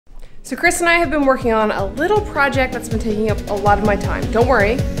So Chris and I have been working on a little project that's been taking up a lot of my time. Don't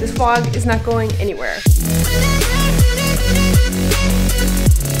worry, this vlog is not going anywhere.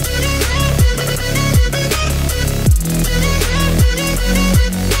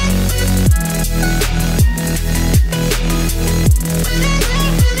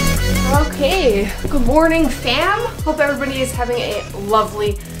 Okay, good morning fam. Hope everybody is having a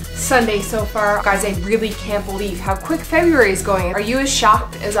lovely Sunday so far. Guys, I really can't believe how quick February is going. Are you as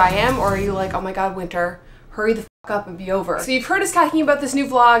shocked as I am, or are you like, oh my god, winter, hurry the fuck up and be over? So you've heard us talking about this new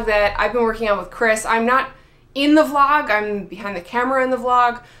vlog that I've been working on with Chris. I'm not in the vlog, I'm behind the camera in the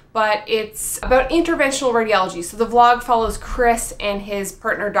vlog, but it's about interventional radiology. So the vlog follows Chris and his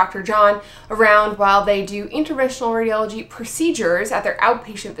partner, Dr. Jon, around while they do interventional radiology procedures at their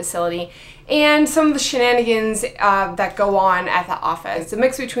outpatient facility and some of the shenanigans that go on at the office. It's a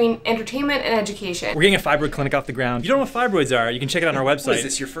mix between entertainment and education. We're getting a fibroid clinic off the ground. If you don't know what fibroids are, you can check it out on our website. Is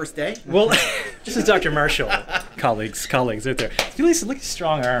this your first day? Well, this is Dr. Marshall. colleagues right there. Look at his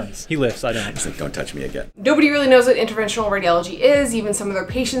strong arms. He lifts, I don't. He's like, don't touch me again. Nobody really knows what interventional radiology is. Even some of their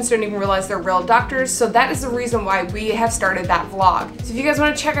patients don't even realize they're real doctors. So that is the reason why we have started that vlog. So if you guys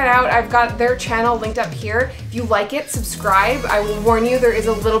want to check it out, I've got their channel linked up here. If you like it, subscribe. I will warn you, there is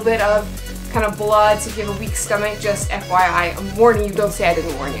a little bit of kind of blood, so if you have a weak stomach, just FYI, I'm warning you, don't say I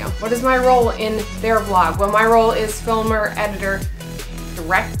didn't warn you. What is my role in their vlog? Well, my role is filmer, editor,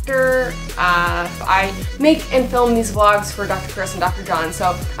 director. I make and film these vlogs for Dr. Chris and Dr. Jon,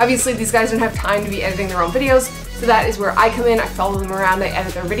 so obviously these guys don't have time to be editing their own videos, so that is where I come in. I follow them around, I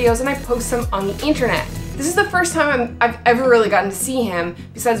edit their videos, and I post them on the internet. This is the first time I've ever really gotten to see him,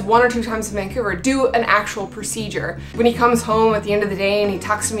 besides 1 or 2 times in Vancouver, do an actual procedure. When he comes home at the end of the day and he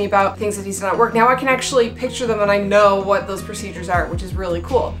talks to me about things that he's done at work, now I can actually picture them and I know what those procedures are, which is really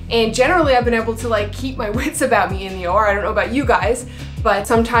cool. And generally I've been able to like keep my wits about me in the OR. I don't know about you guys, but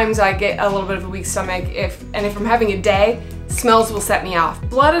sometimes I get a little bit of a weak stomach if I'm having a day, smells will set me off.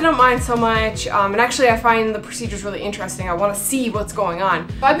 Blood I don't mind so much, and actually I find the procedures really interesting. I want to see what's going on.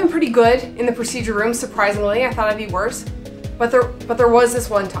 I've been pretty good in the procedure room, surprisingly. I thought I'd be worse, but there was this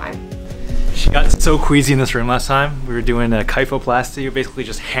one time. She got so queasy in this room last time. We were doing a kyphoplasty, basically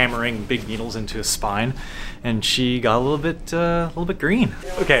just hammering big needles into his spine, and she got a little bit green.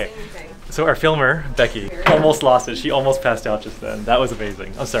 Okay. So our filmer, Becky, almost lost it. She almost passed out just then. That was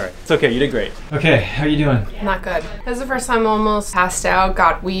amazing. I'm sorry. It's okay, you did great. Okay, how are you doing? Not good. That was the first time I almost passed out,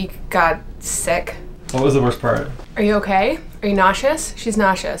 got weak, got sick. What was the worst part? Are you okay? Are you nauseous? She's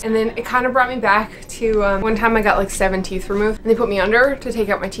nauseous. And then it kind of brought me back to one time I got like 7 teeth removed and they put me under to take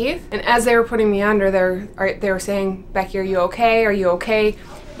out my teeth. And as they were putting me under, they were saying, Becky, are you okay? Are you okay?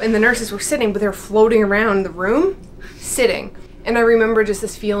 And the nurses were sitting, but they were floating around the room, sitting. And I remember just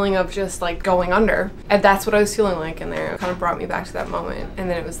this feeling of just like going under. And that's what I was feeling like in there. It kind of brought me back to that moment. And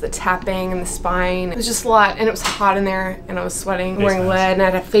then it was the tapping and the spine. It was just a lot, and it was hot in there and I was sweating, wearing lead, and I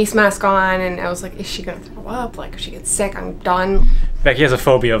had a face mask on, and I was like, is she gonna throw up? Like, if she gets sick, I'm done. Becky has a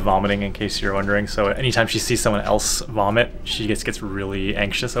phobia of vomiting, in case you're wondering. So anytime she sees someone else vomit, she gets really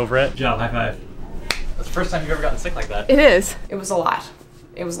anxious over it. Good job, high five. That's the first time you've ever gotten sick like that. It is. It was a lot.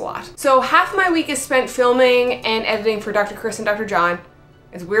 It was a lot. So half my week is spent filming and editing for Dr. Chris and Dr. Jon.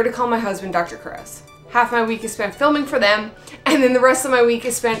 It's weird to call my husband Dr. Chris. Half my week is spent filming for them, and then the rest of my week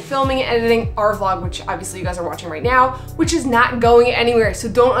is spent filming and editing our vlog, which obviously you guys are watching right now, which is not going anywhere. So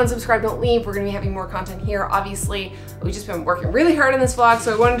don't unsubscribe, don't leave. We're gonna be having more content here, obviously. We've just been working really hard on this vlog,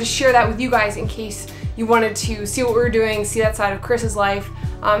 so I wanted to share that with you guys in case you wanted to see what we were doing, see that side of Chris's life.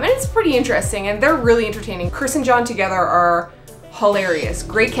 And it's pretty interesting, and they're really entertaining. Chris and Jon together are hilarious,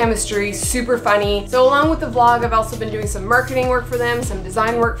 great chemistry, super funny. So along with the vlog, I've also been doing some marketing work for them, some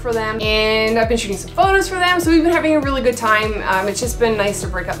design work for them, and I've been shooting some photos for them. So we've been having a really good time. It's just been nice to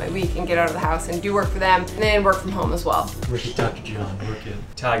break up my week and get out of the house and do work for them, and then work from home as well. Work it, Dr. Jon, work it.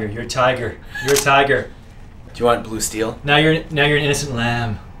 Tiger, you're a tiger. You're a tiger. Do you want blue steel? Now you're an innocent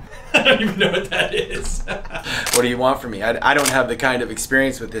lamb. I don't even know what that is. What do you want from me? I don't have the kind of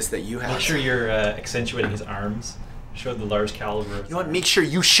experience with this that you have. Make sure you're accentuating his arms. Show the large caliber. You know what? Make sure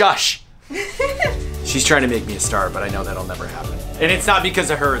you shush. She's trying to make me a star, but I know that'll never happen. And it's not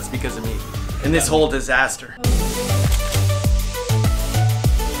because of her, it's because of me. And this whole disaster.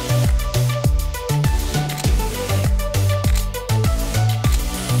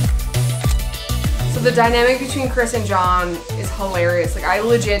 So the dynamic between Chris and Jon is hilarious. Like, I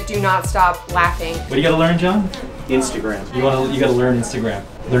legit do not stop laughing. What do you gotta learn, Jon? Instagram. You gotta learn Instagram.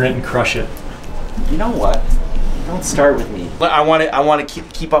 Learn it and crush it. You know what? Don't start with me. I want to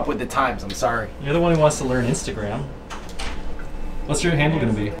keep up with the times. I'm sorry. You're the one who wants to learn Instagram. What's your handle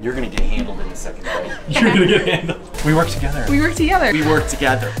gonna be? You're gonna get handled in a second. You're gonna get handled. We work together. We work together. We work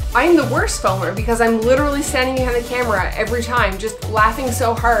together. I'm the worst filmer because I'm literally standing behind the camera every time, just laughing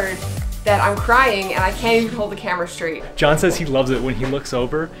so hard that I'm crying and I can't even hold the camera straight. Jon says he loves it when he looks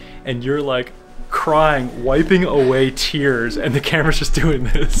over and you're like crying, wiping away tears, and the camera's just doing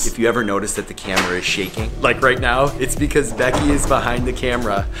this. If you ever notice that the camera is shaking, like right now, it's because Becky is behind the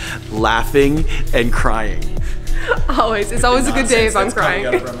camera laughing and crying. Always. It's always a good day if I'm crying.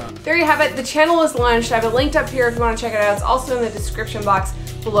 There you have it. The channel is launched. I have it linked up here if you want to check it out. It's also in the description box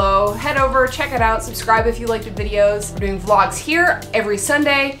below. Head over, check it out, subscribe if you like the videos. We're doing vlogs here every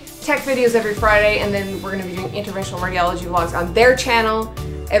Sunday, tech videos every Friday, and then we're going to be doing interventional radiology vlogs on their channel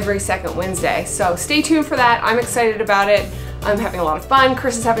every second Wednesday. So stay tuned for that. I'm excited about it. I'm having a lot of fun.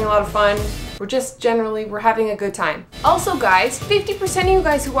 Chris is having a lot of fun. We're having a good time. Also guys, 50% of you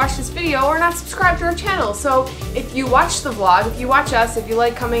guys who watch this video are not subscribed to our channel. So if you watch the vlog, if you watch us, if you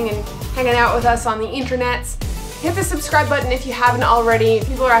like coming and hanging out with us on the internets, hit the subscribe button if you haven't already.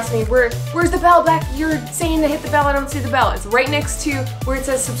 People are asking me, where's the bell back? You're saying to hit the bell, I don't see the bell. It's right next to where it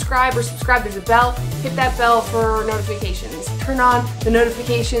says subscribe or subscribe, there's a bell. Hit that bell for notifications. Turn on the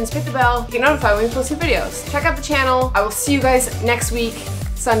notifications, hit the bell, get notified when we post new videos. Check out the channel. I will see you guys next week,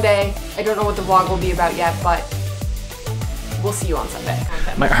 Sunday. I don't know what the vlog will be about yet, but we'll see you on Sunday.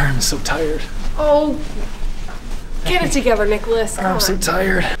 My arm is so tired. Oh, get it together, Nicholas. I'm so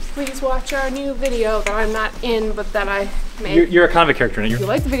tired. Please watch our new video that I'm not in, but that I made. You're a comic character. If you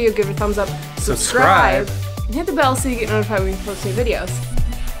like the video, give it a thumbs up, subscribe, and hit the bell so you get notified when we post new videos.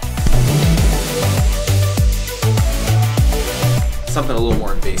 Something a little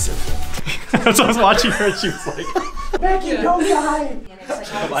more invasive. So I was watching her and she was like, Becky, don't die!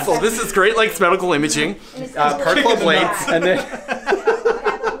 So this is great, like medical imaging, particle blades, and then...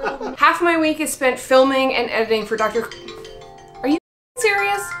 Half my week is spent filming and editing for Dr. Are you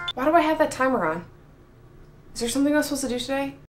serious? Why do I have that timer on? Is there something I'm supposed to do today?